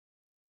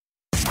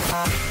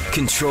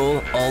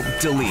Control, Alt,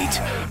 Delete.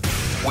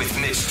 With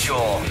Mitch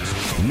Joel.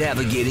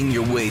 Navigating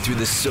your way through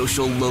the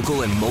social,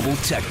 local, and mobile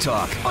tech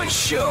talk on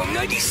Show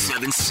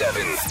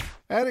 97.7.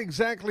 At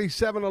exactly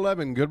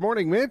 7:11. Good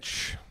morning,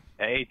 Mitch.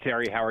 Hey,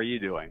 Terry. How are you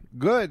doing?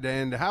 Good.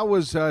 And how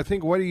was,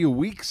 what are you,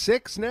 week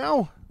 6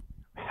 now?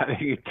 I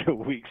think it's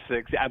week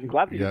 6. I'm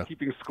glad that you're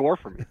keeping score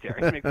for me,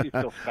 Terry. It makes me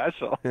feel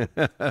special.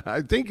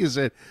 I think you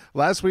said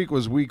last week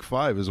was week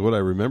 5 is what I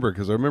remember,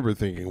 because I remember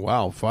thinking,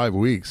 wow, 5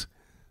 weeks.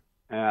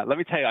 Let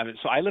me tell you,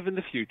 so I live in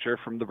the future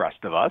from the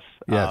rest of us.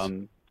 Yes.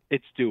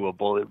 It's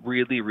doable. It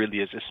really, really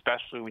is,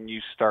 especially when you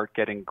start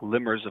getting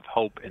glimmers of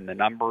hope in the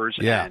numbers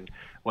and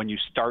when you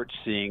start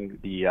seeing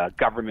the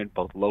government,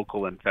 both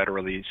local and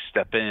federally,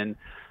 step in.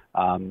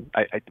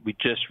 We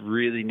just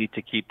really need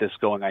to keep this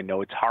going. I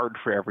know it's hard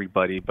for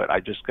everybody, but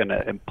I'm just going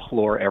to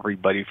implore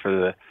everybody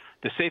for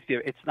the safety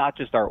of, it's not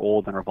just our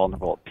old and our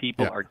vulnerable.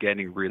 People are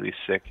getting really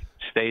sick.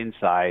 Stay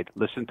inside.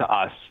 Listen to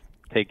us.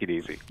 Take it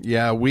easy.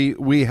 Yeah,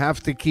 we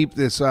have to keep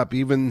this up.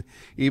 Even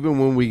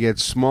when we get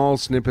small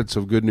snippets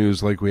of good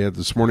news like we had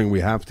this morning, we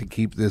have to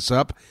keep this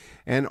up.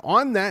 And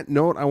on that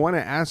note, I want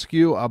to ask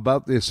you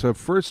about this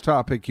first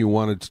topic you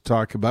wanted to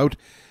talk about,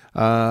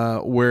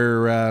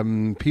 where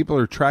people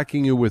are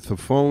tracking you with the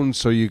phone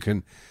so you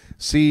can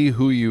see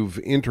who you've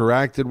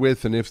interacted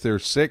with and if they're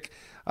sick.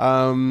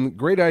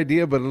 Great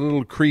idea, but a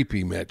little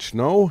creepy, Mitch,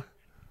 no?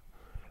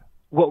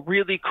 Well,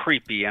 really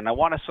creepy, and I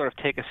want to sort of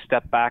take a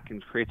step back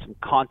and create some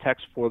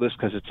context for this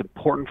because it's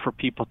important for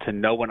people to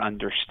know and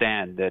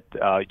understand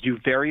that you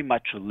very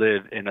much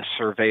live in a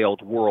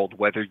surveilled world,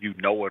 whether you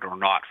know it or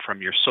not,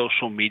 from your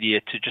social media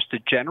to just the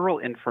general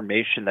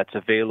information that's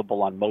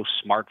available on most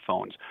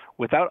smartphones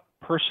without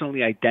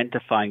personally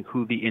identifying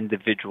who the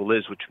individual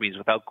is, which means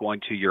without going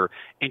to your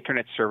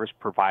internet service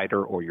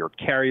provider or your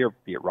carrier,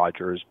 be it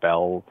Rogers,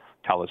 Bell,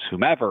 TELUS,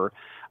 whomever.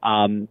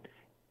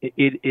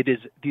 It is,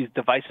 these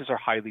devices are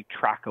highly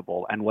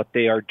trackable, and what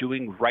they are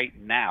doing right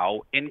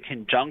now in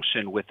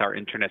conjunction with our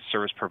internet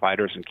service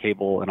providers and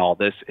cable and all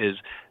this is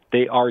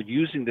they are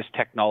using this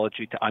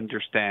technology to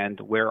understand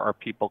where are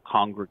people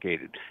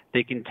congregated.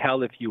 They can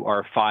tell if you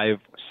are 5,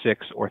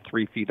 6, or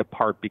 3 feet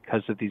apart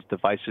because of these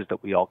devices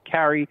that we all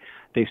carry.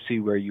 They see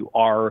where you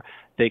are.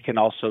 They can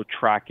also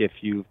track if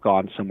you've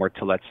gone somewhere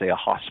to, let's say, a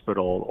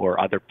hospital or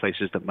other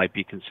places that might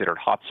be considered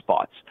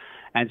hotspots.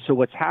 And so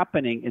what's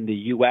happening in the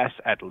U.S.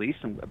 at least,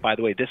 and by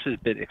the way, this has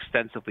been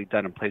extensively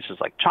done in places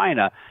like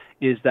China,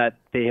 is that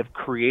they have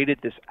created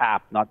this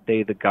app, not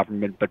they, the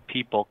government, but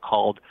people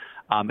called,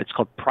 it's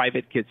called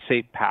PrivateKit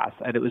SafePath.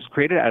 And it was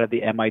created out of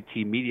the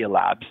MIT Media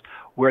Labs,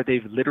 where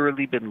they've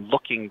literally been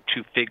looking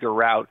to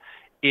figure out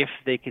if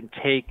they can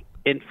take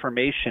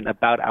information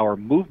about our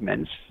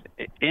movements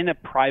in a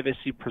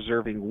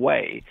privacy-preserving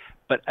way,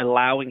 but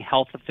allowing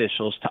health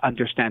officials to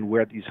understand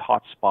where these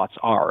hotspots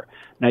are.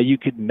 Now, you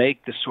could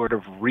make the sort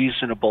of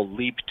reasonable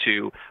leap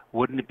to,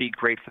 wouldn't it be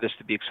great for this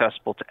to be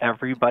accessible to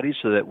everybody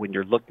so that when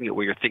you're looking at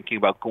where you're thinking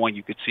about going,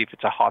 you could see if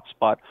it's a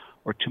hotspot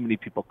or too many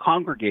people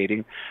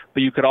congregating.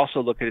 But you could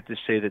also look at it to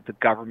say that the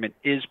government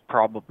is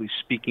probably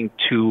speaking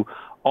to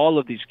all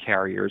of these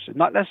carriers,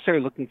 not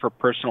necessarily looking for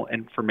personal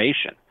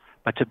information,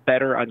 but to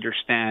better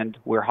understand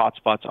where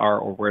hotspots are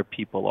or where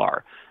people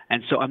are.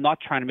 And so I'm not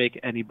trying to make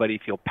anybody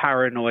feel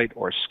paranoid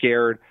or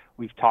scared.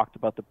 We've talked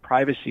about the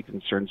privacy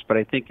concerns, but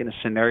I think in a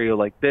scenario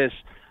like this,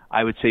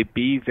 I would say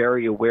be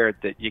very aware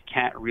that you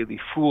can't really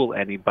fool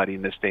anybody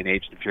in this day and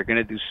age. If you're going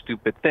to do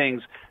stupid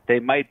things, they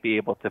might be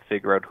able to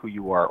figure out who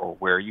you are or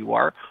where you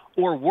are.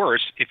 Or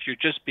worse, if you're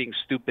just being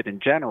stupid in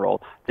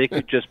general, they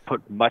could just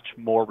put much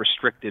more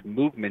restricted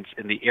movements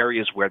in the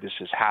areas where this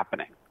is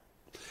happening.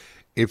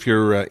 If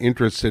you're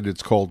interested,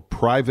 it's called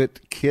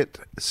PrivateKit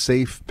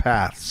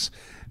SafePaths.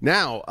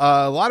 Now,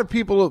 a lot of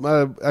people,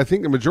 I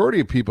think the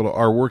majority of people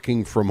are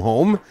working from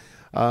home.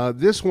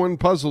 This one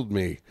puzzled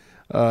me.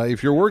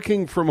 If you're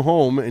working from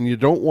home and you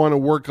don't want to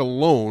work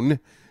alone,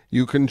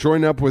 you can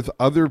join up with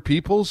other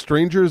people,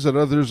 strangers at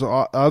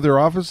other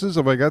offices.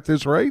 Have I got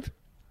this right?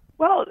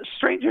 Well,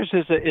 strangers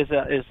is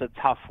a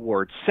tough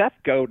word. Seth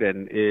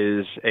Godin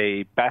is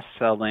a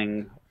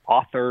best-selling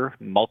author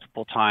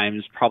multiple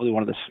times, probably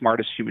one of the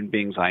smartest human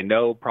beings I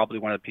know, probably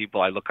one of the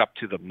people I look up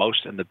to the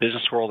most in the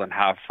business world and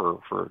have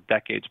for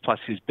decades. Plus,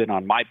 he's been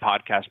on my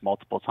podcast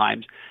multiple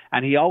times,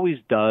 and he always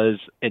does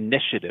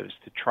initiatives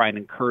to try and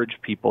encourage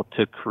people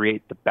to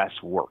create the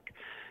best work.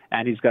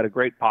 And he's got a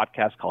great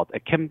podcast called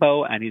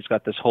Akimbo, and he's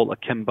got this whole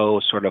Akimbo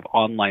sort of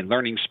online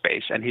learning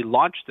space. And he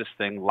launched this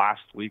thing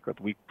last week or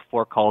the week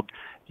before called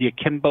the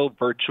Akimbo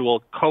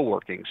Virtual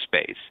Co-working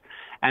Space.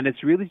 And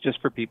it's really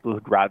just for people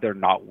who'd rather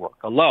not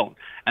work alone.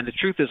 And the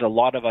truth is a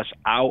lot of us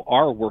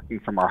are working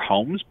from our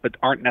homes, but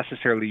aren't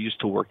necessarily used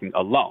to working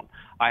alone.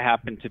 I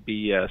happen to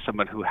be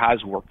someone who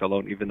has worked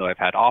alone, even though I've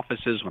had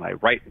offices when I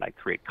write and I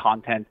create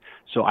content.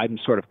 So I'm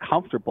sort of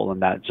comfortable in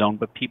that zone,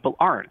 but people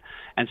aren't.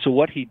 And so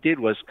what he did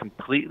was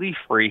completely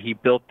free. He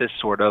built this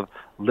sort of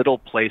little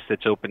place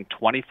that's open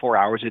 24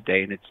 hours a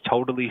day, and it's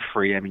totally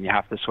free. I mean, you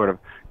have to sort of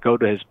go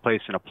to his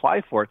place and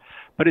apply for it.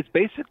 but it's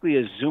basically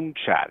a Zoom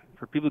chat.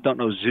 For people who don't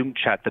know Zoom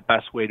chat, the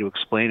best way to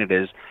explain it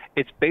is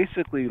it's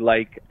basically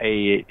like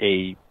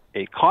a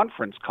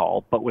conference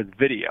call, but with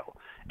video.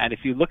 And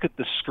if you look at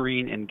the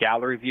screen in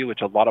gallery view,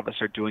 which a lot of us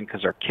are doing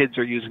because our kids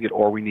are using it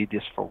or we need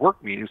this for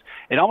work meetings,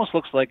 it almost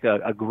looks like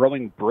a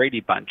growing Brady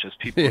Bunch as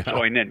people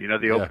join in,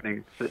 the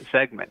opening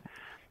segment.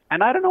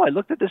 And I don't know, I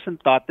looked at this and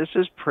thought this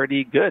is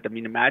pretty good. I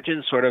mean,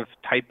 imagine sort of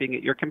typing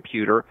at your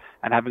computer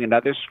and having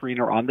another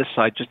screener on the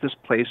side, just this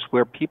place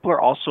where people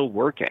are also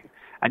working.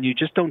 And you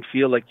just don't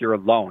feel like you're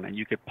alone. And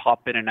you could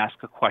pop in and ask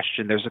a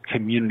question. There's a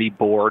community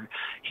board.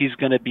 He's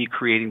going to be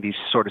creating these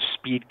sort of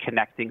speed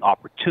connecting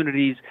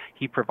opportunities.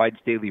 He provides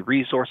daily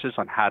resources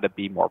on how to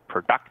be more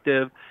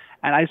productive.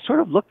 And I sort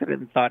of looked at it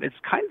and thought it's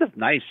kind of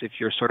nice if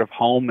you're sort of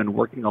home and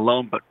working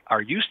alone, but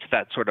are used to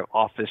that sort of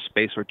office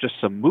space or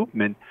just some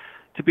movement,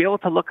 to be able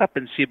to look up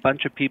and see a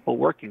bunch of people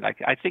working.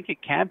 I think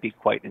it can be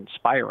quite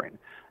inspiring.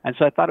 And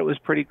so I thought it was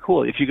pretty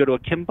cool. If you go to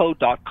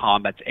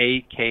akimbo.com, that's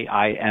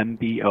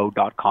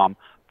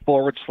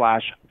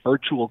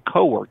akimbo.com/virtual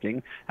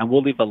co-working, and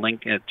we'll leave a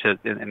link in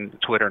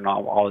Twitter and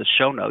all the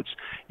show notes,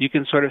 you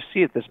can sort of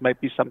see it. This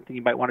might be something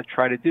you might want to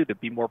try to do to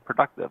be more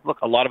productive. Look,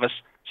 a lot of us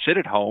sit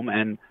at home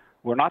and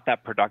we're not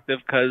that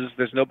productive because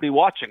there's nobody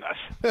watching us.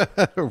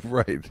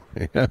 Right.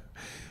 Yeah.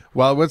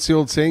 Well, what's the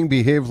old saying?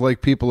 Behave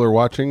like people are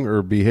watching,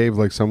 or behave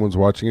like someone's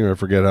watching you. I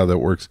forget how that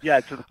works. Yeah,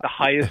 it's the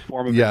highest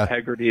form of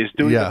integrity is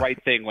doing the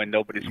right thing when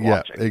nobody's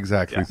watching. Yeah,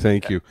 exactly.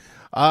 Thank you.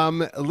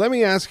 Let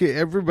me ask you,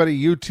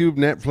 everybody, YouTube,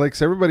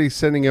 Netflix, everybody's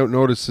sending out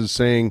notices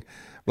saying,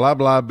 blah,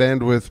 blah,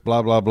 bandwidth,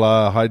 blah, blah,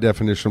 blah, high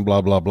definition, blah,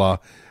 blah, blah.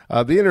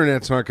 The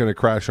internet's not going to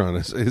crash on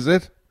us, is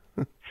it?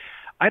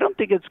 I don't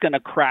think it's going to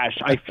crash.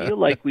 I feel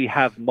like we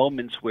have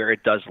moments where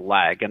it does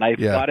lag. And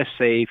I've got to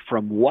say,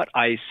 from what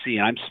I see,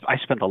 and I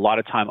spend a lot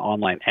of time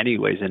online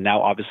anyways, and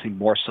now obviously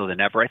more so than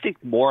ever, I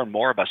think more and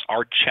more of us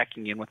are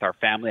checking in with our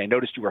family. I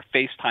noticed you were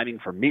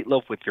FaceTiming for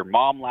Meatloaf with your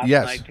mom last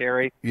night,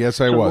 Terry.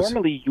 Yes, I was.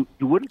 Normally you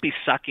wouldn't be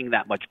sucking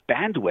that much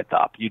bandwidth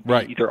up. You'd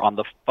be either on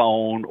the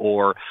phone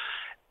or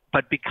 –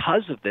 but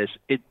because of this,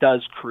 it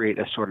does create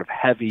a sort of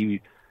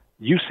heavy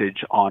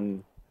usage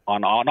on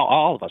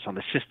all of us, on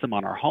the system,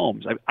 on our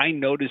homes. I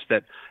noticed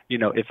that,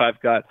 if I've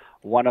got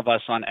one of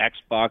us on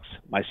Xbox,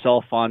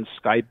 myself on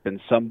Skype,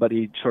 and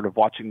somebody sort of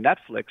watching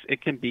Netflix,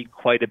 it can be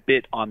quite a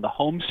bit on the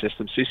home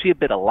system. So you see a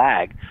bit of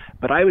lag.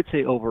 But I would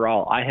say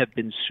overall, I have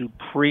been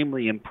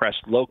supremely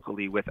impressed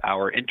locally with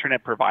our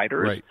internet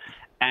providers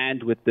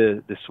and with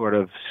the sort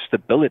of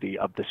stability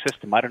of the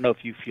system. I don't know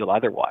if you feel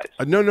otherwise.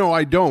 No,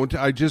 I don't.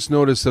 I just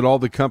noticed that all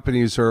the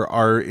companies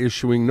are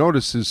issuing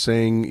notices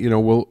saying,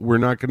 we're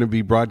not going to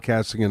be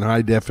broadcasting in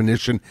high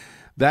definition.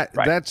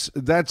 That's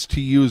to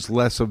use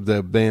less of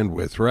the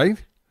bandwidth,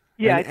 right?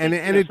 Yeah, and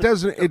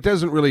it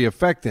doesn't really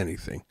affect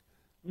anything.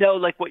 No,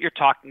 like what you're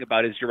talking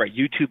about is, you're right.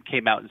 YouTube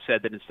came out and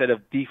said that instead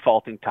of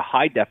defaulting to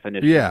high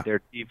definition, they're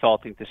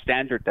defaulting to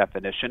standard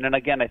definition. And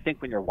again, I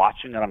think when you're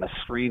watching it on a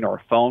screen or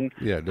a phone,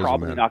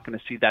 probably not going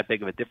to see that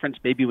big of a difference.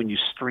 Maybe when you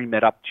stream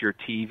it up to your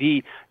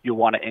TV, you'll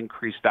want to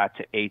increase that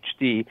to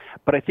HD.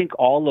 But I think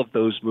all of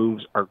those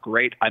moves are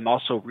great. I'm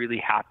also really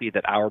happy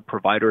that our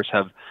providers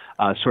have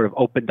sort of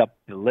opened up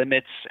the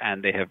limits,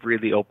 and they have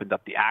really opened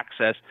up the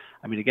access.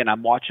 I mean, again,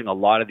 I'm watching a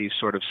lot of these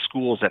sort of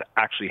schools that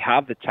actually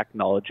have the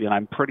technology, and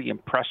I'm pretty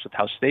impressed with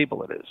how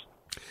stable it is.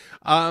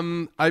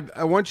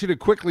 I want you to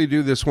quickly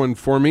do this one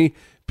for me.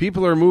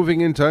 People are moving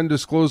into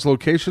undisclosed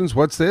locations.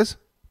 What's this?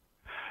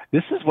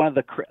 This is one of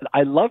the –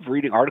 I love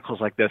reading articles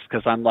like this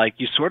because I'm like,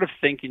 you sort of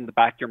think in the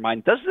back of your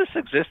mind, does this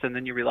exist? And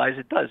then you realize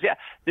it does. Yeah,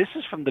 this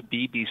is from the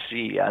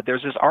BBC.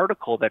 There's this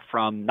article that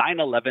from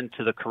 9/11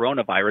 to the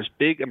coronavirus,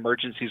 big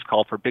emergencies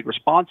called for big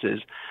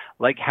responses,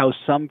 like how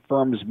some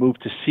firms move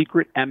to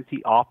secret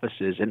empty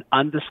offices in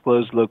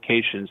undisclosed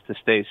locations to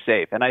stay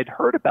safe. And I'd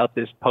heard about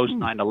this post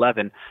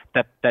 9/11,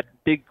 that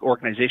big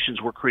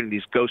organizations were creating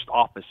these ghost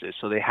offices.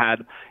 So they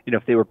had,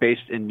 if they were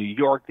based in New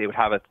York, they would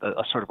have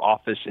a sort of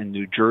office in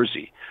New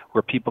Jersey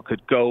where people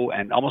could go,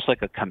 and almost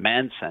like a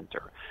command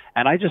center.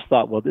 And I just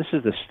thought, well, this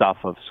is the stuff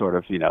of sort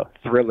of,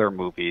 thriller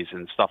movies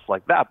and stuff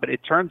like that. But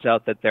it turns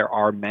out that there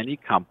are many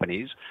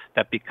companies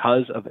that,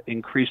 because of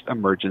increased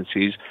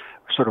emergencies,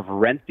 sort of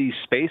rent these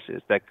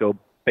spaces that go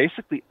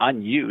basically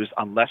unused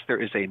unless there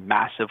is a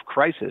massive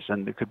crisis,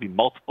 and there could be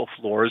multiple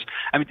floors.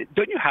 I mean,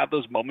 don't you have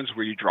those moments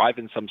where you drive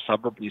in some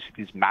suburb and you see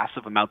these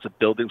massive amounts of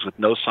buildings with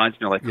no signs,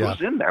 and you're like,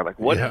 who's in there? Like,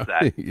 what is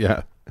that?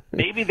 Yeah.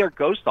 Maybe they're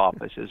ghost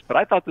offices, but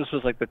I thought this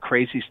was like the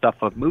crazy stuff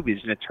of movies,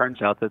 and it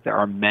turns out that there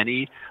are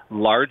many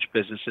large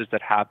businesses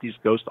that have these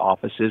ghost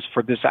offices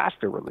for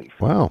disaster relief.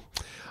 Wow.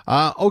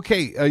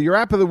 Okay, your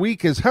app of the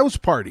week is House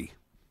Party.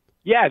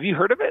 Yeah, have you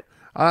heard of it?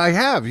 I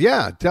have,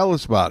 yeah. Tell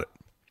us about it.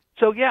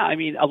 So, yeah, I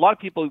mean, a lot of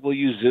people will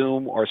use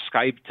Zoom or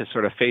Skype to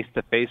sort of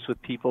face-to-face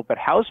with people, but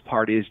House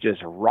Party is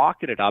just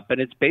rocking it up, and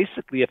it's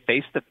basically a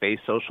face-to-face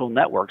social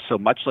network. So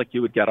much like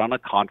you would get on a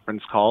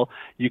conference call,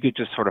 you could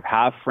just sort of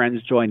have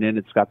friends join in.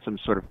 It's got some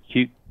sort of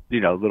cute,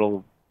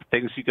 little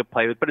things you could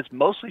play with, but it's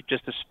mostly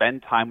just to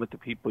spend time with the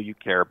people you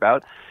care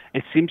about.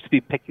 It seems to be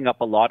picking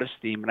up a lot of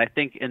steam, and I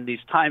think in these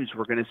times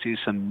we're going to see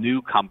some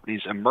new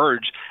companies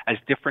emerge as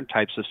different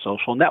types of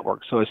social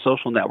networks. So as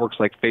social networks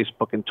like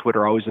Facebook and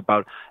Twitter are always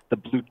about the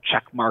blue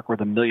check mark or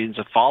the millions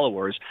of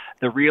followers,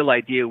 the real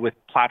idea with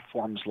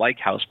platforms like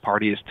House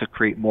Party is to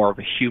create more of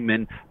a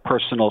human,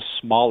 personal,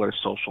 smaller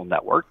social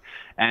network.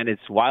 And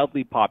it's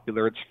wildly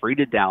popular. It's free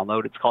to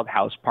download. It's called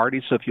House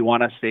Party. So if you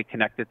want to stay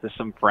connected to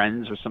some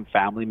friends or some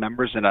family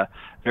members in a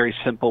very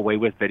simple way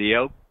with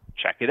video,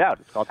 check it out.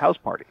 It's called House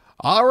Party.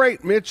 All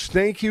right, Mitch,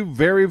 thank you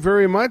very,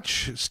 very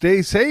much.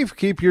 Stay safe,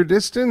 keep your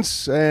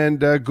distance, and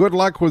good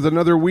luck with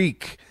another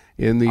week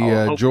in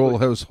the Joel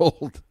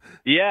household.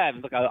 Yeah,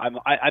 look,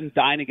 I'm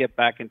dying to get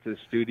back into the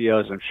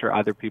studios. I'm sure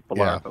other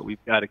people are, but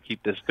we've got to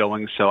keep this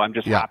going. So I'm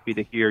just happy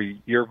to hear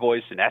your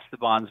voice and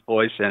Esteban's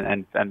voice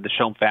and the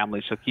Shom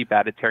family. So keep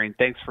at it, Terry. And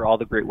thanks for all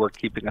the great work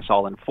keeping us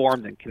all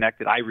informed and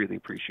connected. I really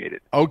appreciate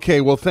it.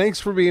 Okay, well, thanks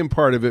for being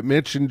part of it,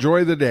 Mitch.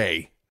 Enjoy the day.